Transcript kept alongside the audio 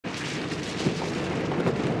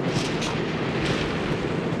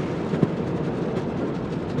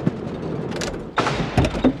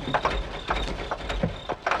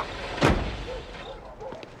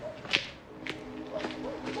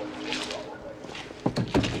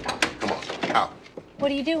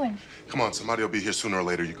What are you doing? Come on, somebody will be here sooner or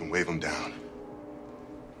later. You can wave them down.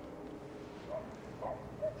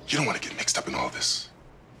 You don't want to get mixed up in all this.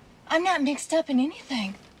 I'm not mixed up in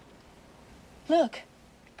anything. Look,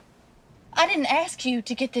 I didn't ask you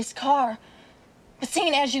to get this car, but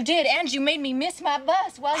seeing as you did, and you made me miss my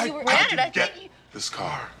bus while you were at it, I think you... This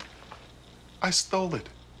car. I stole it.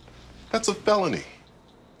 That's a felony.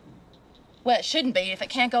 Well, it shouldn't be if it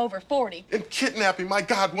can't go over 40. And kidnapping, my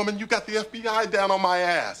God, woman, you got the FBI down on my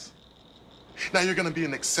ass. Now you're gonna be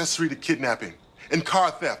an accessory to kidnapping and car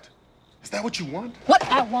theft. Is that what you want? What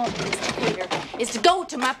I want, Mr. Peter, is to go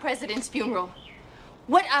to my president's funeral.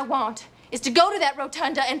 What I want is to go to that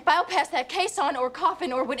rotunda and file past that caisson or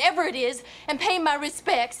coffin or whatever it is and pay my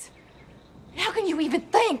respects. How can you even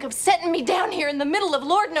think of setting me down here in the middle of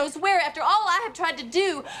Lord knows where after all I have tried to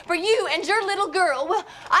do for you and your little girl? Well,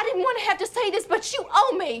 I didn't want to have to say this, but you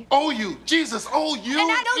owe me. Owe you? Jesus, owe you?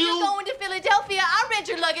 And I know you're going to Philadelphia. I read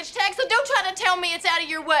your luggage tag, so don't try to tell me it's out of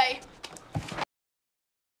your way.